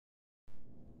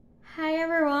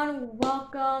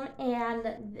welcome,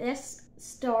 and this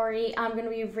story I'm going to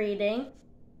be reading,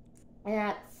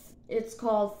 it's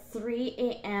called 3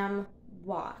 a.m.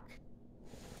 Walk.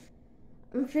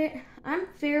 I'm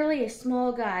fairly a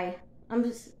small guy.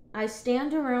 I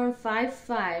stand around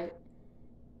 5'5",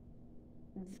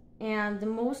 and the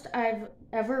most I've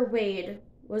ever weighed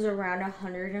was around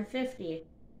 150.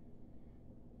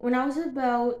 When I was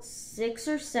about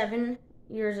 7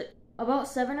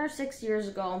 or 6 years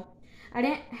ago, I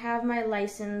didn't have my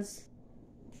license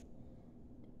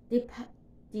being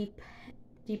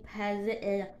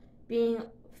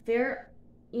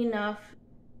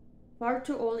far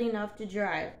too old enough to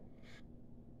drive.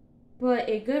 But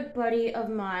a good buddy of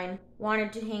mine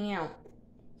wanted to hang out.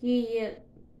 He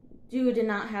did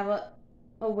not have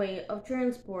a way of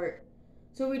transport,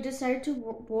 so we decided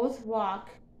to both walk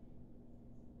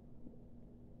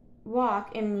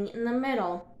and meet in the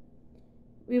middle.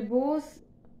 We both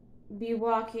be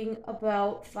walking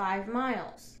about 5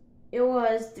 miles. It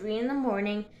was 3 in the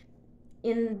morning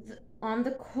on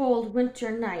the cold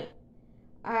winter night.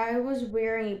 I was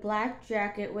wearing a black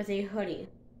jacket with a hoodie.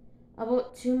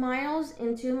 About 2 miles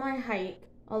into my hike,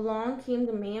 along came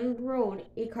the main road.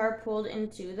 A car pulled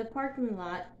into the parking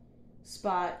lot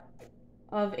spot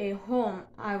of a home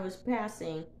I was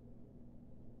passing,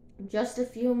 just a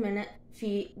few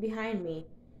feet behind me.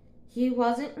 He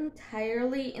wasn't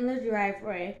entirely in the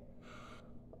driveway,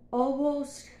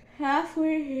 almost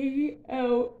halfway hanging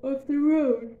out of the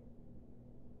road.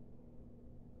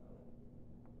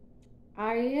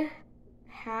 I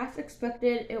half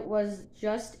expected it was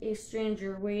just a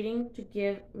stranger waiting to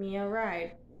give me a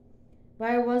ride,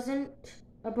 but I wasn't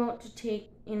about to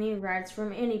take any rides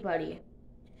from anybody.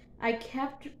 I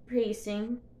kept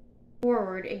pacing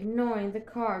forward, ignoring the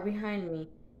car behind me,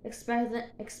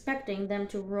 expecting them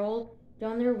to roll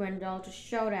down their window to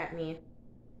shout at me.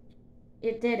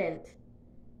 It didn't.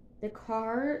 The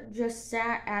car just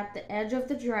sat at the edge of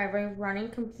the driveway, running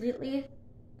completely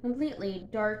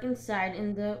dark inside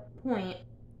at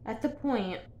the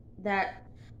point that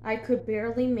I could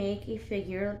barely make a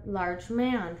figure large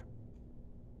man.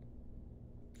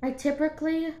 I don't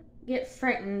typically get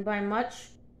frightened by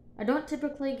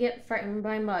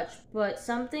much, but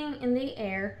something in the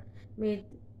air made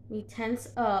me tense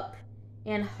up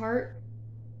and heart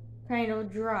kind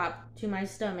of dropped to my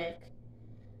stomach.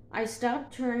 I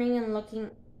stopped turned and looked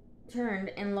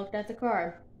at the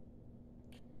car.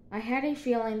 I had a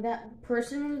feeling that the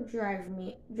person in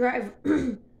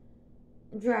the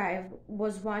drive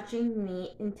was watching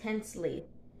me intensely.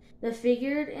 The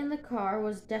figure in the car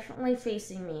was definitely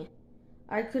facing me.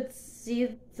 I could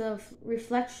see the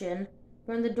reflection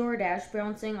from the DoorDash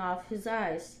bouncing off his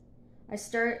eyes. I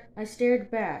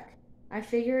stared back. I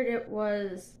figured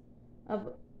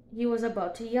he was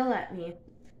about to yell at me,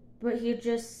 but he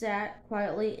just sat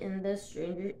quietly in the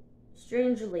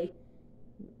strangely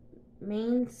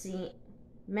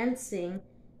menacing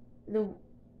the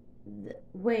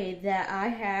way that I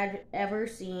had ever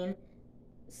seen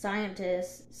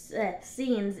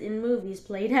scenes in movies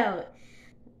played out.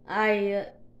 I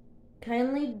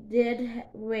kindly did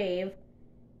wave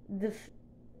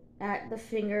at the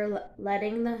finger,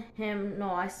 letting him know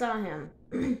I saw him,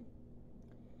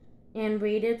 and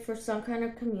waited for some kind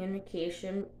of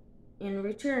communication in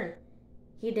return.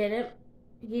 He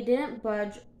didn't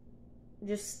budge,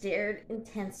 just stared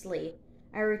intensely.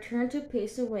 I returned to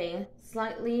pace away,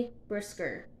 slightly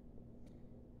brisker.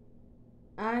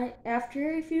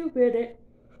 After a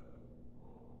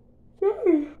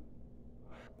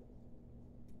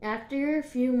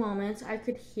few moments, I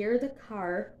could hear the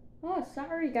car. Oh,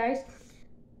 sorry guys.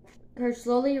 Car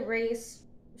slowly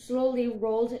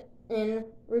rolled in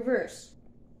reverse.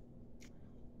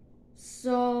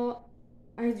 So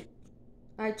I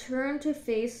turned to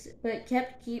face, but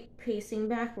keep pacing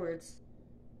backwards.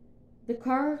 The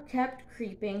car kept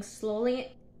creeping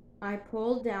slowly. I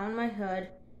pulled down my hood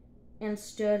and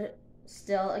stood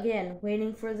still again,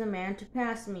 waiting for the man to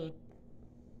pass me.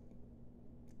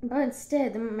 But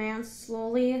instead, the man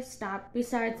slowly stopped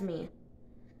beside me.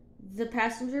 The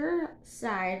passenger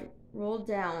side rolled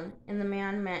down, and the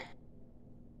man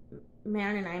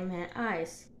and I met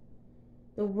eyes.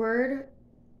 No word.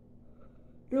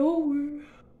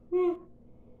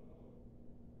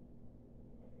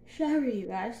 Sorry, you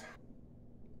guys.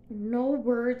 No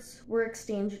words were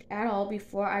exchanged at all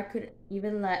before I could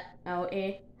even let out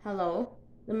a hello.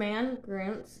 The man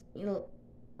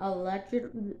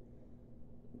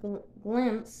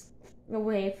glanced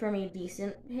away from a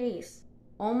decent pace.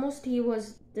 Almost he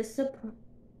was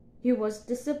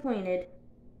disappointed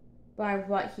by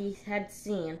what he had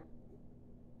seen.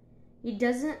 He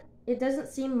It doesn't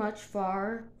seem much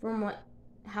far from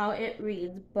how it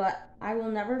reads, but I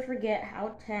will never forget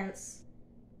how tense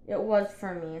it was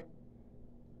for me.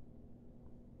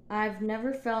 I've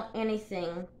never felt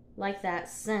anything like that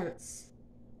since.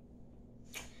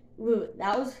 Ooh,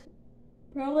 that was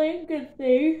probably a good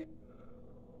thing.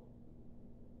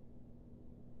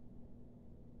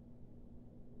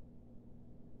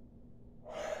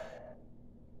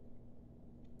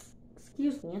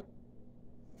 Excuse me.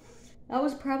 That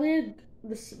was probably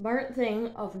the smart thing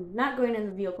of not going in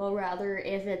the vehicle, rather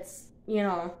if it's,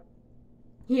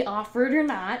 he offered or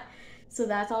not. So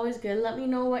that's always good. Let me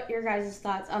know what your guys'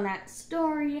 thoughts on that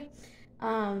story.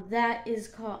 That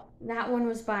one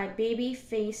was by Baby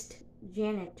Faced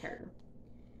Janitor.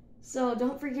 So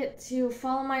don't forget to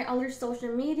follow my other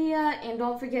social media, and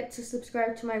don't forget to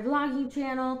subscribe to my vlogging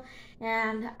channel,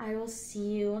 and I will see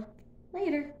you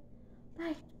later.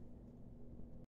 Bye.